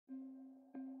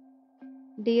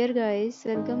Dear guys,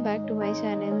 welcome back to my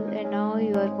channel and now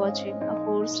you are watching a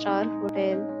 4-star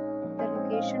hotel. The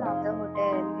location of the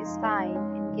hotel is fine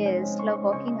and guests love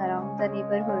walking around the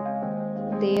neighborhood.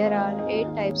 There are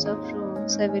 8 types of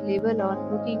rooms available on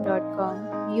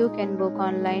booking.com. You can book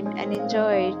online and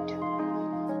enjoy it.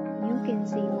 You can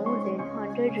see more than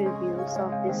 100 reviews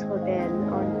of this hotel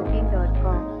on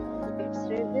booking.com. Its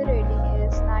review rating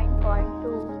is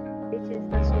 9.2, which is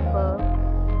the superb.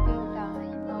 Check-in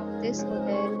time of this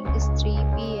hotel is 3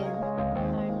 p.m.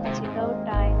 and the check-out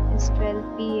time is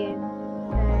 12 p.m.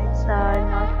 Pets are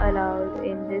not allowed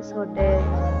in this hotel.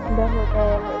 The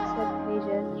hotel accepts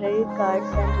major credit cards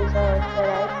and reserves the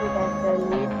right to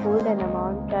temporarily hold an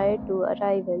amount prior to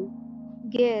arrival.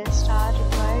 Guests are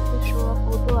required to show a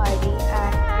photo ID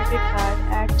and credit card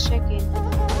at check-in.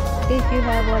 If you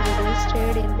have already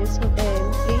stayed in this hotel,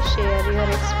 please share your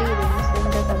experience in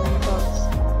the comment box.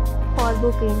 For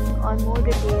booking or more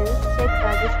details, check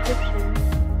the description.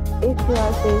 If you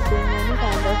are facing any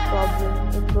kind of problem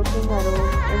in booking a room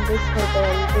in this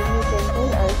hotel, then you can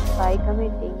tell us by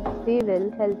commenting. We will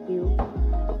help you.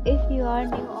 If you are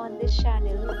new on this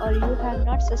channel or you have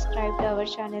not subscribed our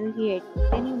channel yet,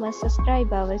 then you must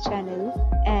subscribe our channel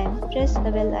and press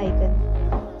the bell icon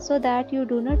so that you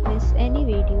do not miss any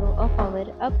video of our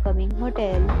upcoming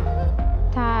hotel.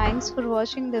 Thanks for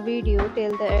watching the video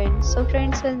till the end. So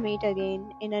friends, will meet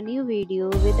again in a new video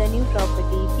with a new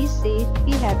property. Be safe,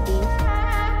 be happy.